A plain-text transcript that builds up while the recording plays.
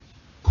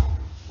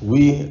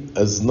We,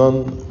 as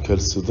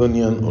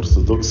non-Chalcedonian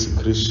Orthodox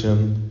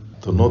Christian,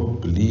 do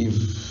not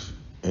believe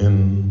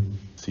in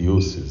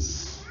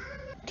theosis.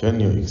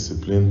 Can you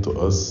explain to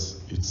us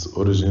its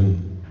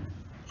origin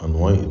and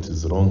why it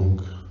is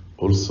wrong?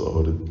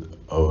 Also,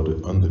 our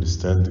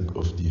understanding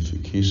of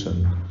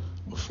deification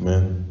of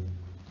man.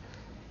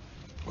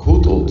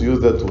 Who told you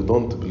that we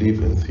don't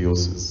believe in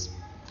theosis?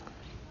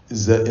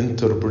 The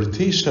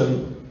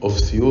interpretation of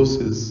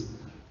theosis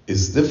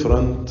is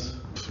different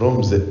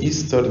from the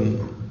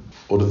Eastern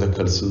or the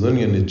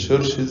Chalcedonian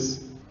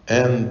churches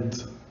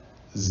and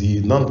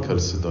the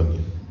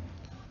non-Chalcedonian.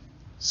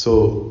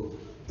 So,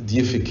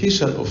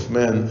 deification of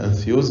man and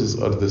theosis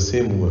are the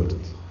same word.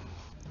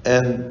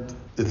 And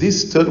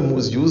this term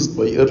was used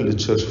by early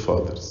church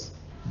fathers.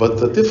 But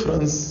the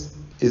difference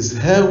is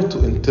how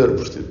to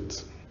interpret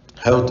it.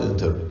 How to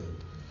interpret it.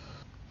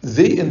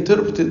 They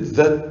interpreted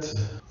that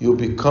you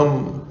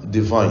become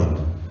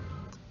divine.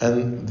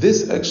 And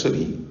this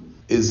actually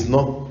is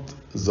not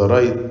the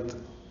right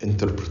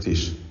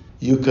interpretation.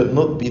 You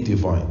cannot be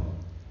divine.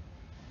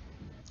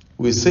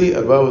 We say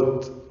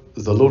about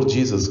the Lord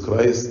Jesus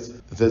Christ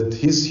that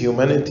his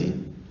humanity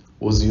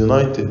was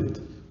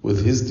united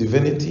with his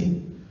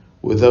divinity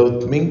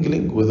without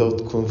mingling,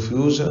 without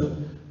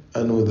confusion,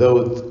 and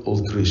without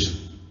alteration.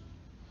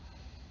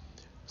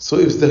 So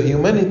if the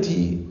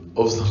humanity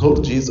of the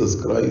Lord Jesus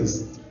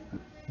Christ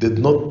did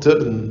not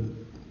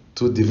turn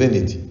to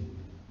divinity,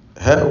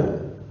 how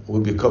we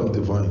become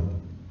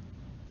divine?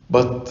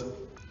 But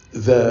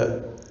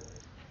the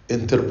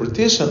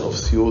interpretation of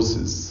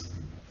theosis,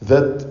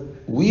 that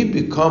we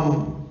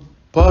become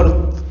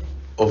part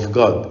of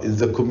God in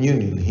the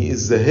communion. He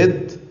is the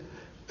head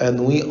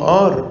and we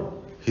are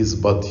his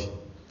body.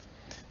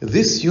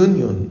 This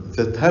union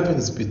that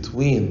happens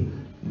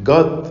between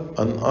God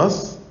and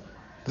us,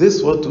 this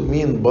is what we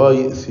mean by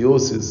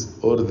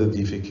theosis or the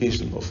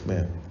deification of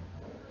man.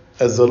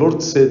 As the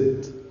Lord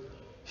said,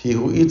 he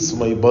who eats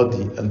my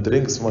body and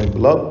drinks my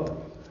blood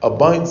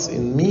abides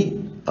in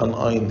me and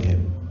I in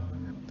him.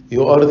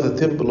 You are the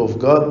temple of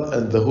God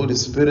and the Holy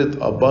Spirit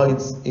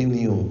abides in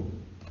you.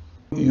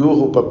 You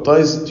who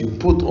baptized, you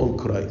put on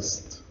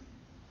Christ.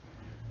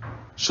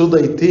 Should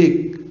I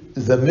take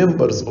the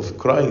members of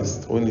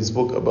Christ when he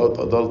spoke about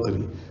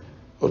adultery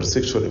or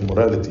sexual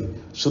immorality?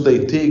 Should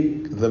I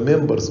take the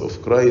members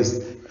of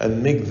Christ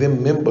and make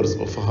them members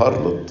of a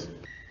harlot?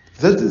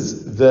 That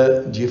is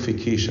the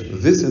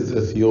deification. This is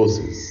the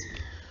theosis.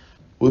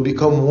 We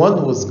become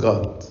one with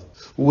God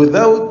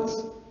without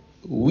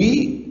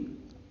we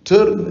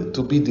turn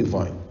to be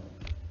divine.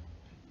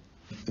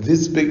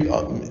 This big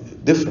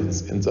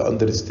difference in the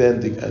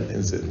understanding and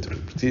in the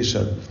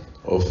interpretation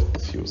of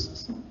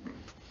theosis.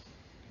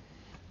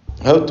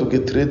 How to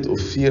get rid of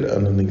fear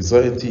and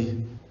anxiety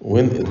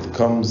when it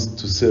comes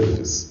to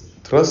service.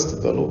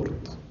 Trust the Lord.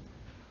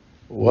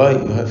 Why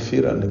you have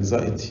fear and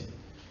anxiety?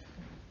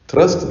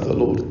 Trust the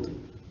Lord.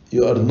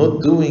 You are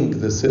not doing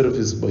the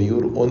service by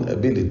your own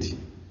ability,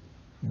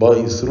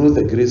 but through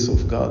the grace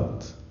of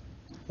God.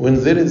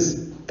 When there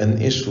is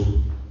an issue,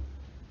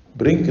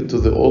 bring it to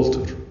the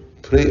altar.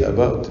 Pray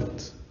about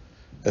it.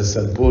 As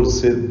St. Paul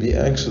said, be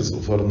anxious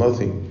for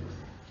nothing,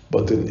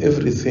 but in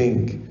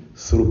everything,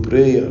 through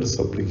prayer,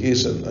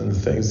 supplication, and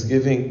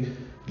thanksgiving,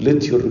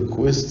 let your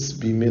requests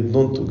be made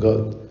known to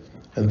God,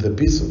 and the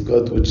peace of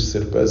God, which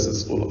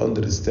surpasses all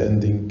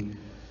understanding,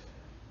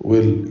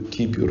 will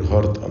keep your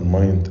heart and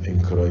mind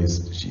in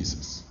Christ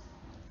Jesus.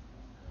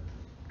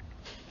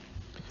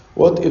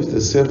 What if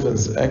the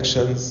servants'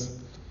 actions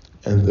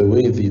and the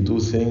way they do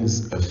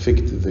things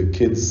affect the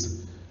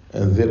kids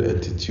and their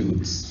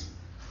attitudes?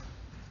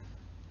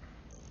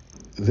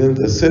 Then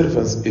the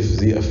servants, if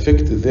they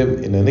affect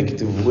them in a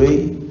negative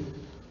way,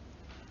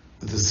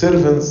 the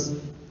servants,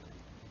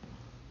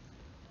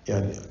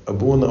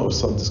 Abuna or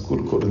Sunday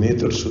school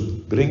coordinator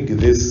should bring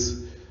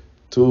this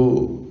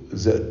to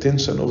the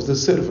attention of the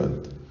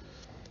servant.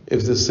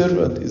 If the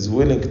servant is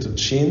willing to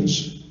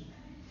change,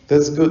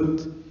 that's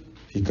good.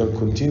 He can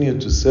continue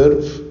to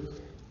serve,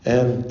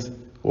 and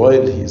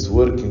while he is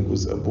working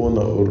with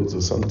Abuna or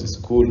the Sunday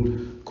school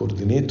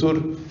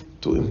coordinator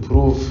to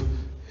improve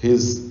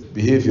his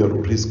behavior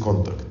or his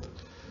conduct.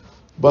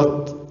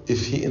 But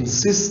if he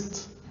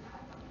insists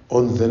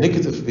on the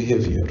negative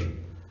behavior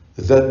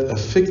that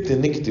affect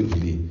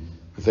negatively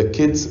the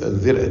kids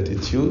and their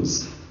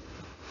attitudes,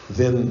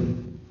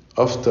 then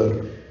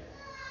after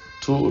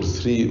 2 or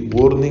 3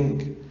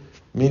 warning,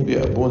 maybe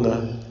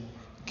Abuna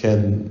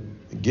can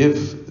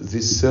give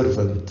this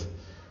servant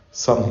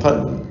some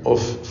time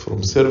off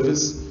from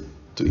service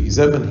to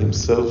examine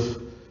himself,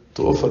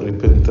 to offer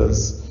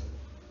repentance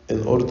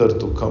in order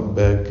to come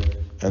back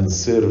and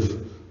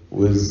serve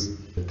with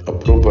a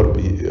proper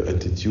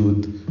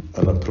attitude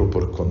and a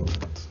proper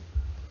conduct.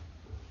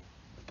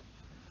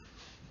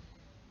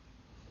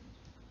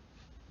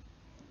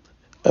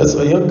 As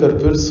a younger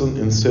person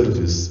in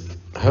service,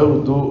 how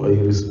do I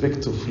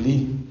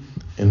respectfully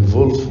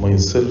involve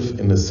myself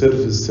in a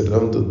service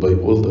surrounded by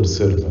older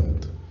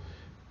servant?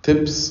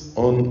 Tips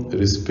on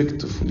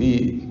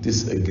respectfully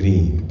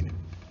disagreeing.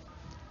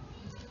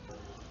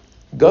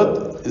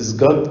 God is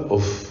God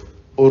of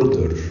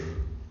order,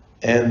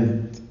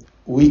 and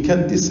we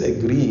can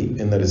disagree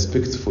in a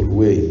respectful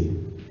way,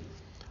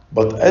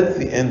 but at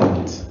the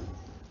end,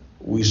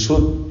 we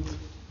should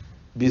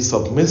be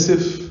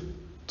submissive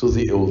to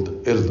the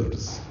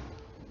elders.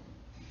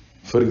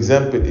 For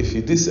example, if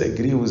you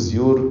disagree with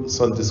your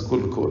Sunday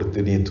school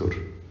coordinator,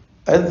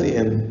 at the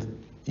end,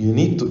 you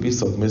need to be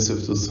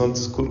submissive to the Sunday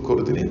school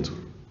coordinator.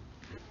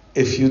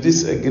 If you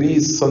disagree,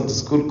 Sunday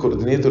school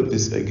coordinator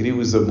disagree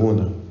with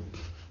Abuna,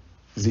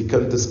 they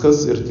can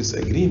discuss their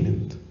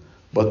disagreement,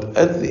 but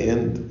at the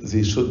end,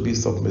 they should be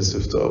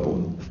submissive to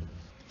Abuna.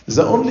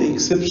 The only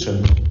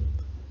exception,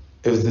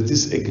 if the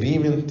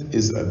disagreement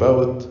is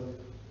about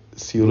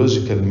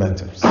theological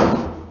matters.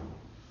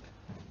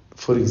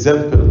 For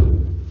example,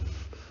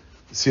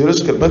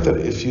 theological matter,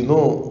 if you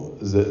know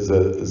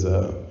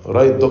the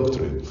right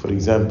doctrine, for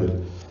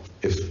example,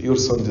 if your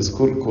Sunday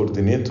school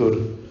coordinator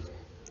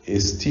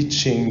is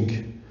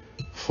teaching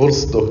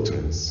false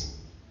doctrines,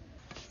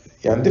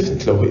 يعني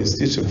definitely لو he is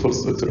teaching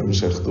false doctrine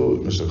مش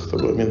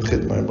هيختاروه من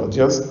خدمة, but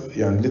just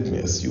يعني let me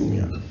assume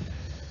يعني.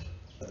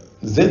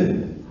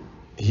 Then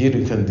here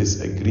you can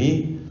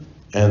disagree,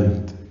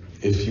 and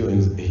if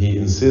he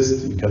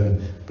insists, you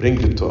can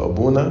bring it to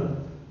Abuna.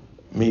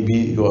 Maybe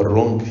you are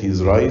wrong,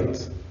 he's right.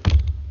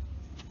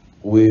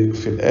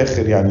 وفي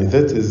الآخر يعني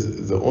that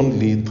is the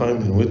only time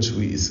in which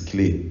we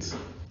escalate.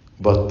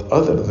 But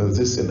other than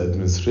this, in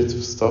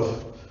administrative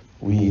stuff,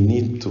 we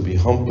need to be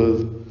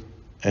humble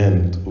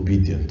and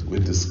obedient. We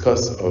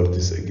discuss our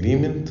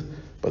disagreement,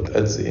 but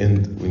at the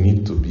end, we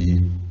need to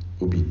be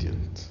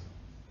obedient.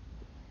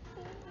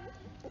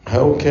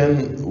 How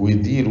can we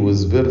deal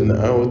with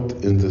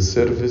burnout in the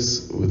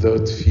service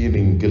without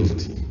feeling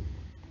guilty?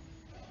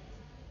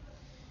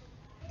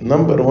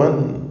 Number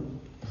one,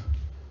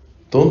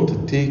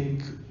 don't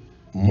take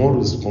more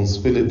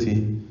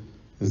responsibility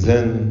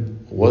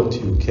than what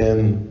you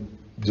can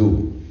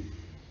do.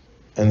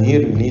 And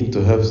here you need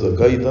to have the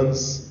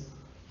guidance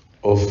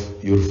of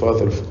your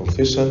father of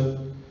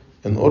confession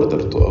in order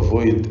to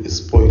avoid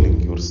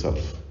spoiling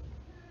yourself.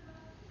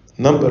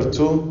 Number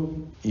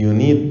two, you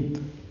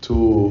need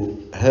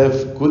to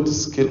have good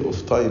skill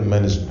of time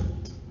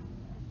management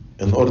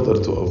in order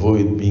to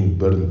avoid being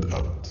burned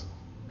out.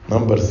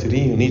 Number three,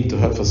 you need to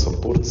have a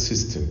support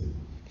system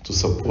to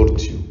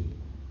support you.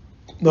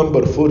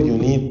 Number four, you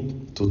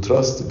need to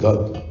trust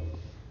God.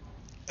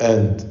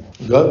 And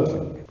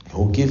God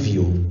who gave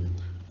you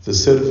the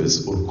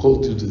service or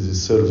called you to the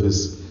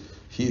service,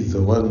 He is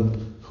the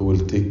one who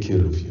will take care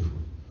of you.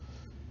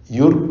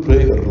 Your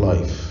prayer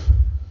life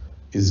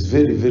is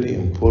very, very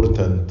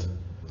important.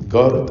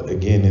 Guard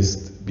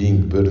against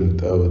being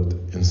burned out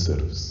in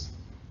service.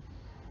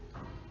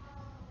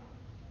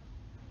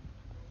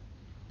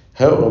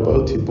 How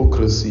about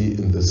hypocrisy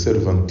in the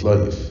servant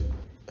life?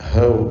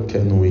 How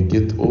can we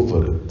get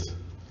over it?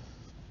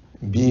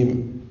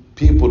 Be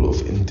people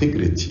of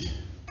integrity.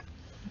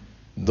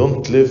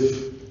 Don't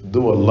live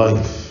dual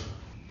life.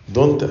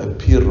 Don't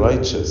appear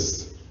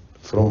righteous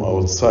from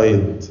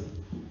outside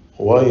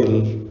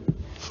while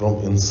from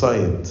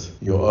inside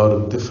you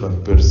are a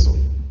different person.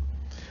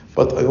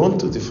 But I want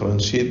to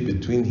differentiate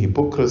between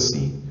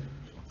hypocrisy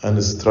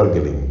and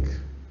struggling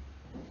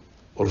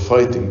or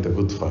fighting the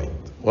good fight.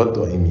 What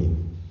do I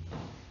mean?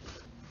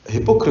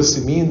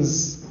 Hypocrisy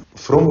means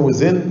from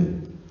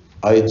within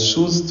I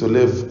choose to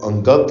live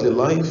ungodly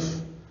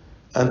life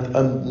and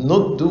I'm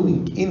not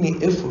doing any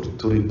effort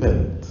to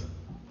repent.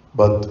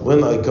 But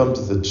when I come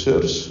to the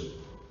church,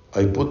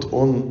 I put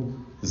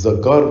on the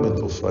garment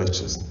of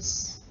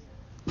righteousness.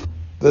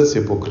 That's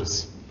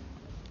hypocrisy.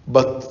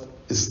 But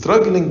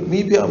struggling,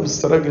 maybe I'm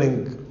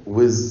struggling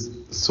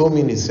with so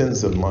many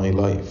sins in my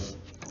life,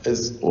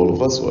 as all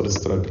of us are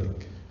struggling.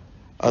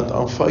 And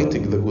I'm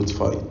fighting the good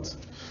fight.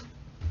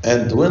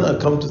 And when I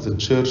come to the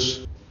church,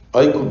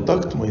 I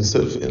conduct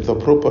myself in the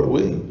proper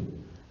way.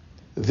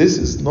 This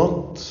is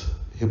not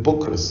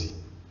hypocrisy.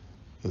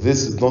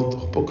 This is not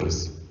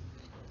hypocrisy.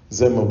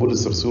 زي ما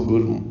بولس الرسول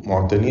بيقول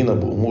معتنين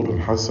بأمور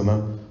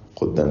الحسنة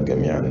قدام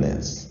جميع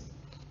الناس.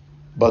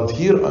 But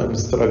here I'm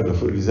struggling.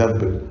 For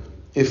example,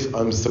 if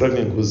I'm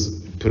struggling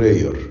with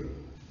prayer,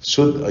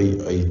 should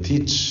I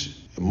teach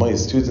my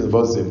students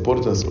about the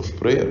importance of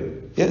prayer?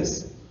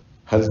 Yes.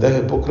 هل ده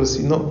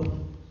hypocrisy? No.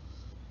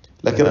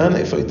 لكن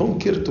أنا if I don't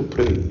care to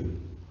pray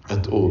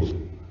at all,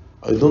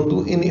 I don't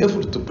do any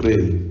effort to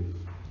pray,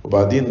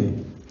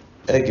 وبعدين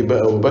أجي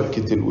بقى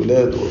وبكت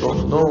الولاد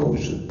وأقول no,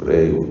 we should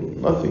pray,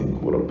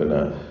 nothing,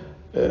 وربنا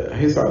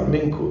هيزعل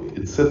منكم,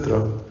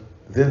 etc.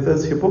 Then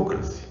that's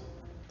hypocrisy.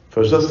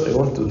 Just I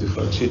want to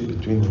differentiate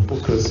between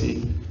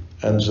hypocrisy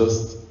and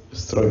just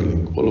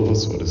struggling. All of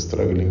us are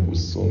struggling with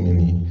so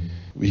many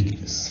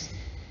weaknesses.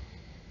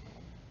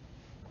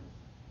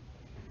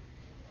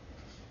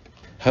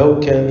 How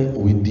can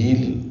we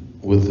deal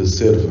with the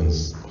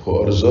servants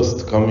who are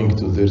just coming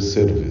to their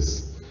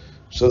service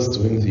just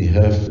when they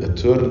have a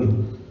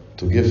turn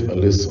to give a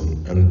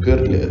lesson and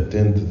barely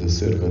attend the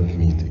servant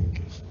meeting?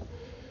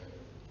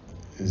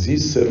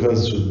 These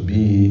servants should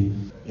be,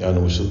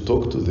 we should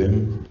talk to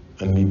them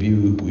and maybe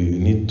we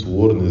need to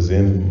warn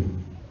them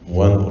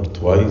one or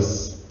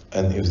twice,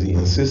 and if they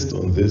insist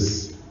on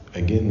this,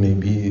 again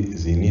maybe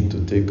they need to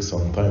take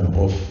some time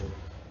off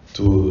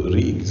to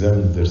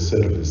re-examine their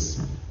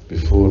service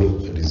before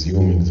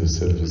resuming the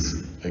service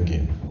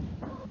again.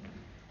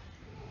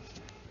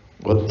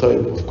 What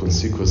type of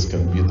consequence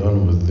can be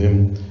done with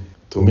them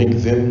to make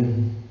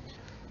them,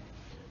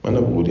 أنا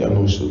بقول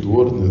يعني we should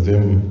warn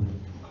them,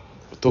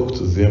 talk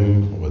to them,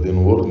 and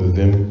then warn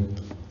them,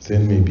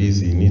 then maybe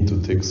they need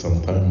to take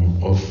some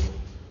time off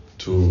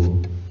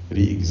to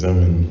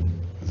re-examine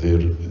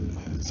the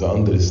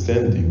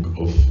understanding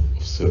of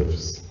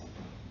service.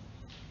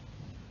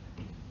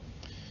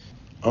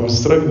 I'm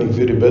struggling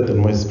very bad in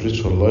my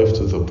spiritual life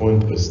to the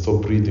point I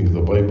stop reading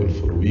the Bible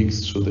for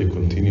weeks. Should I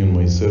continue in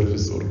my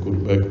service or go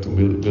back to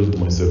build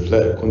myself?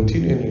 لا,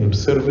 continue in your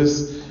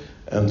service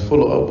and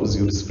follow up with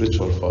your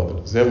spiritual father.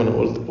 زي ما أنا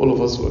قلت, all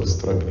of us were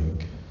struggling.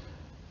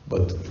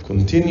 But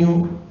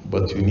continue,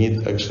 but you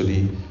need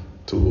actually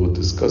to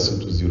discuss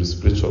it with your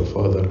spiritual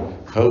father,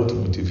 how to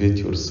motivate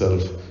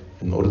yourself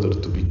in order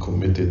to be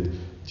committed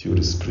to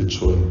your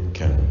spiritual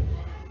canon.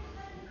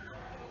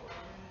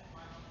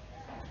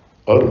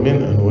 Are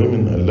men and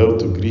women allowed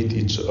to greet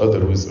each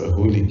other with a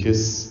holy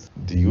kiss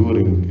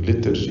during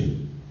liturgy?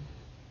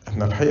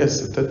 احنا الحقيقة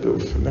الستات بيبقوا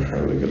في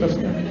الناحية والرجالة في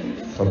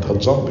الناحية، فانت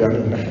هتجمب يعني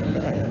من ناحية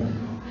لناحية يعني.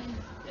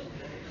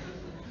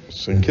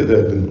 عشان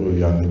كده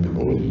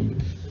بنقول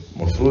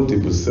المفروض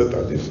يبقوا الستات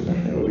قاعدين في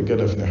ناحية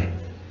والرجالة في ناحية.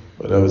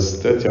 ولو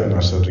الستات يعني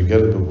عشان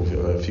الرجال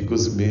بيبقوا في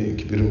جزء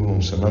كبير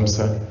منهم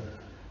شمامسة،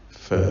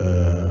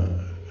 فلو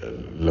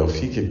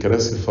في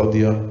كراسي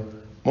فاضية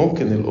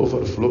ممكن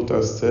الاوفر فلو بتاع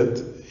الستات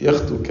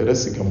ياخدوا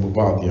كراسي جنب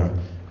بعض، يعني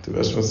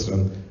متبقاش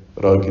مثلا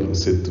راجل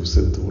وست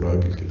وست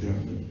وراجل كده،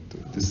 يعني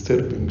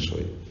disturbing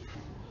شوية.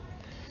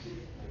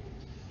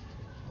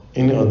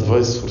 Any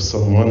advice for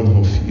someone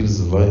who feels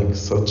like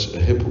such a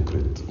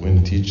hypocrite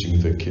when teaching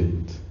the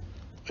kid?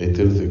 I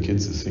tell the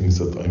kids things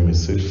that I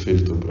myself fail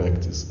to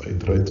practice. I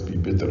try to be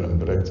better and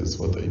practice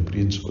what I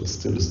preach, but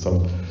still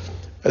stumble.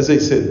 As I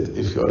said,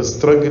 if you are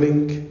struggling,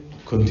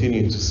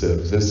 continue to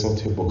serve. That's not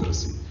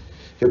hypocrisy.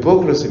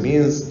 Hypocrisy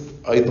means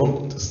I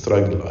don't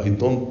struggle, I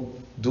don't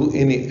do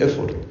any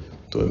effort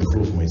to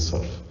improve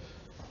myself.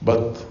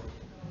 But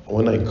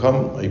when I come,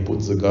 I put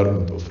the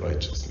garment of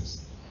righteousness.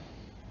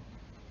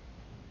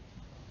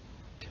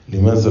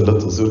 لماذا لا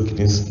تزور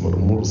كنيسة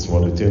مرمورس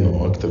مرتين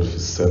أو أكثر في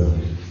السنة؟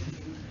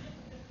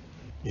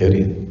 يا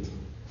ريت.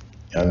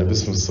 يعني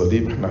باسم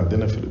الصليب احنا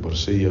عندنا في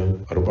الإبرشية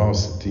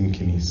 64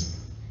 كنيسة،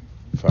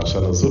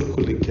 فعشان أزور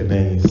كل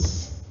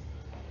الكنايس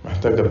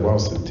محتاج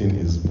 64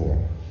 أسبوع.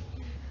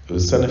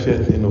 السنة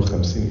فيها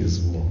 52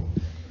 أسبوع،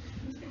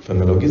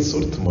 فأنا لو جيت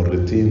زرت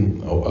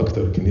مرتين أو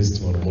أكتر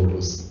كنيسة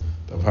مرمورس،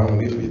 طب هعمل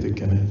إيه في بقية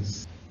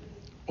الكنايس؟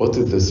 What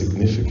is the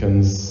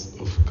significance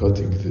of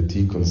cutting the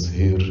deacons'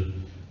 hair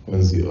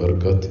when they are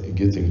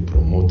getting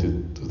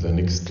promoted to the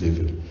next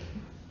level?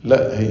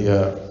 لا,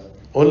 هي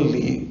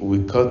only we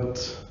cut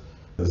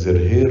their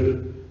hair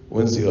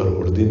when they are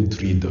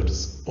ordained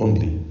readers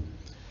only,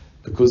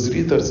 because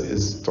readers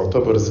is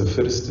تعتبر the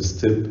first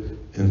step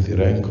in the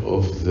rank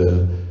of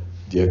the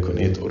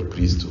diaconate or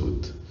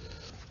priesthood,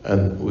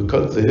 and we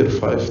cut the hair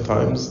 5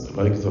 times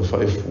like the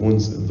 5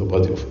 wounds in the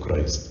body of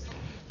Christ,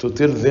 to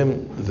tell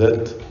them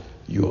that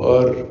you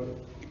are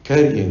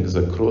carrying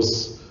the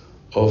cross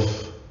of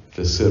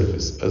the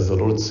service. As the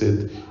Lord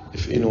said,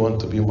 if anyone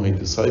to be my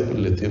disciple,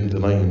 let him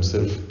deny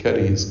himself,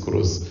 carry his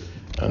cross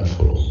and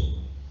follow.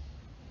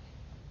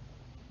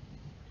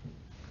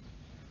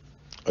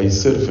 I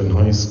serve in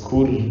high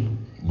school,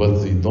 but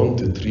they don't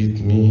treat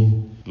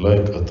me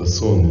like a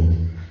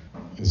tassoni.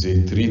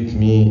 They treat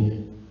me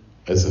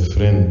as a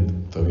friend.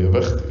 طب يا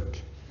بختك.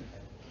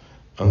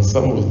 And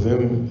some of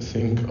them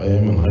think I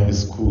am in high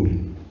school.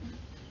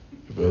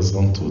 يبقى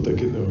زنطوطة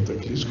كده ما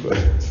تاكليش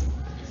كويس.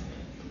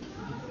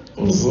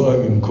 Also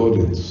I'm in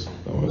college.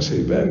 مش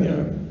هيبان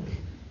يعني.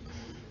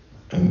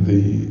 And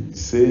they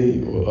say,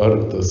 we are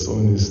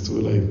tassonis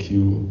too like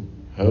you.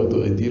 How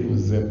do I deal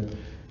with them?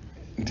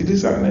 انت ليه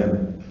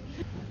زعلان؟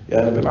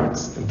 يعني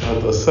بالعكس انت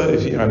هتأثري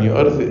فيه، يعني you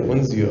are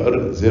once you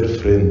are their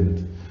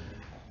friend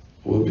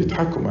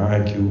وبيضحكوا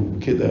معاكي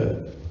وكده.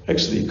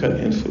 Actually you can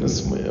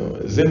influence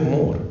them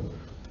more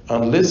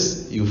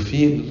unless you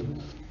feel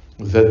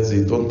that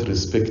they don't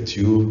respect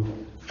you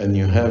and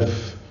you have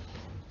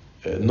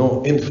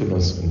no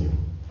influence on you.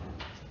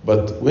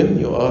 But when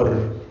you are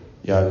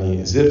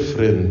يعني their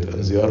friend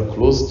and they are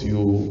close to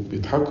you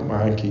بيضحكوا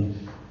معاكي،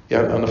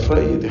 يعني أنا في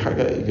رأيي دي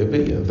حاجة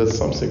إيجابية. That's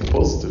something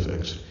positive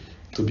actually,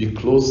 to be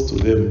close to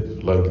them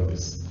like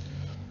this.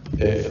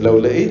 لو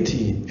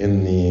لقيتي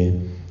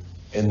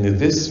إن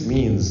this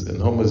means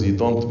إن هم they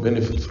don't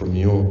benefit from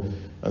you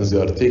and they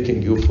are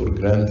taking you for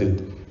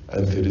granted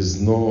and there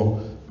is no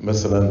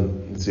مثلا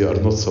they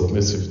are not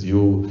submissive to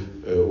you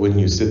when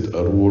you set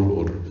a rule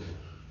or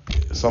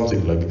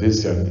something like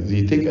this, يعني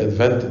they take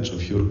advantage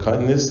of your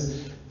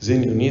kindness,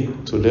 then you need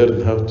to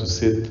learn how to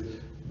set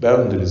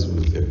boundaries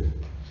with them.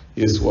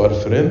 Yes, we are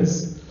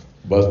friends,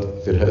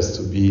 but there has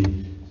to be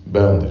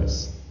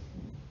boundaries.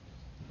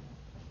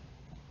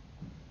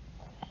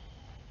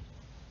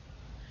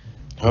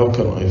 How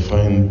can I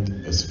find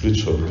a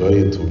spiritual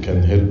guide who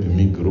can help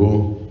me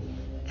grow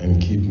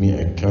and keep me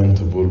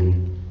accountable,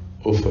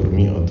 offer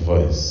me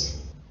advice?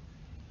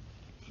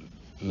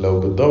 لو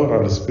بتدور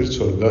على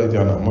spiritual guide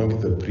يعني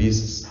among the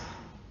priests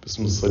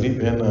باسم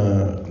الصليب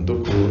هنا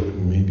عندكم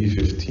maybe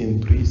 15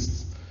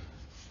 priests،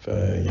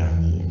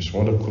 فيعني مش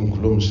معقول تكون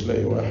كلهم مش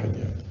لاقي واحد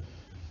يعني.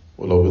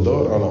 ولو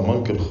بيدور على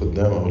among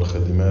الخدام أو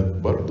الخادمات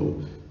برضو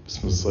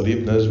باسم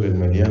الصليب ناشفيل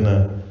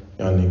مليانة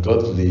يعني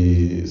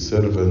godly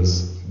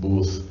servants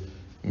both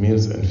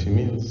males and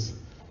females.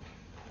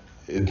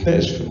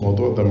 اتناقش في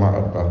الموضوع ده مع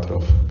أب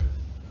اعترافك،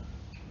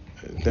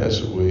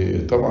 اتناقش.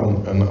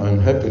 وطبعا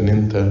I'm happy إن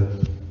أنت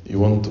you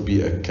want to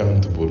be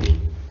accountable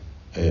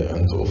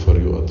and to offer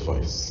you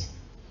advice.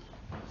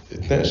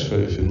 اتناقش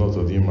في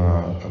النقطة دي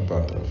مع أب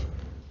اعترافك.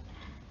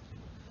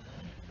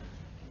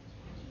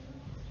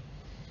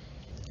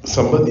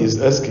 Somebody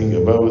is asking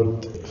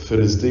about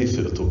Thursday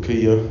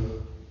Theotokия.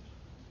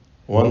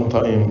 One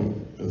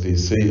time they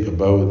say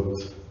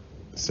about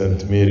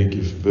Saint Mary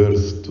gave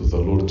birth to the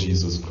Lord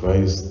Jesus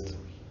Christ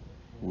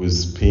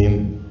with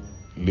pain,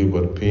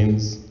 labor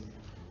pains,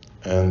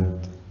 and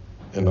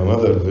in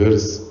another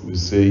verse we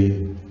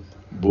say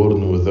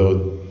born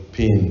without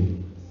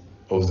pain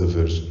of the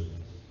Virgin.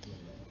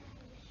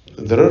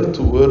 There are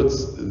two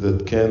words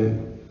that can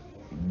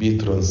be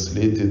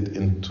translated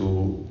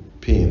into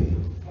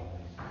pain.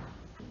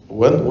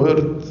 One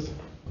word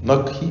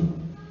نقي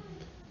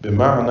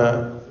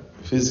بمعنى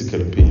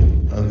physical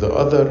pain, and the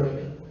other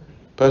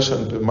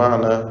passion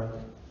بمعنى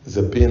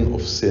the pain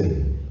of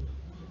sin.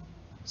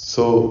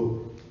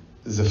 So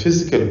the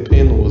physical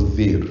pain was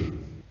there,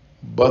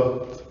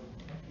 but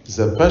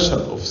the passion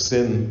of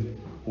sin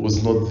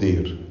was not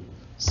there.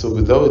 So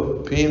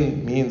without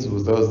pain means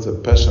without the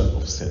passion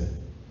of sin.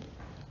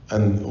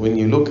 And when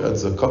you look at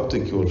the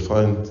Coptic, you will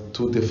find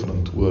two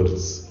different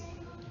words.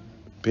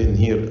 Pain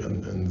here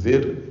and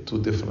there,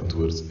 two different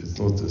words. It's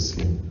not the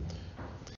same.